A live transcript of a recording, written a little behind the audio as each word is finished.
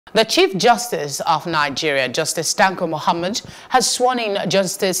The Chief Justice of Nigeria, Justice Tanko, has sworn in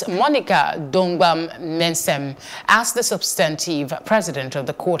Justice Monica Dongban Mensem as the substantive president of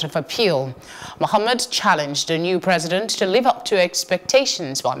the Court of Appeal. Mohammed challenged the new president to live up to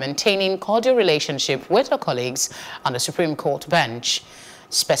expectations by maintaining cordial relationship with her colleagues on the Supreme Court bench.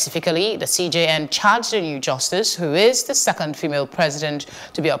 Specifically, the CJN charged the new justice, who is the second female president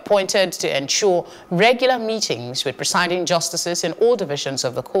to be appointed, to ensure regular meetings with presiding justices in all divisions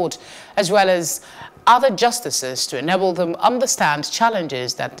of the court, as well as other justices, to enable them understand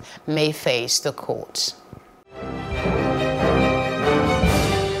challenges that may face the court.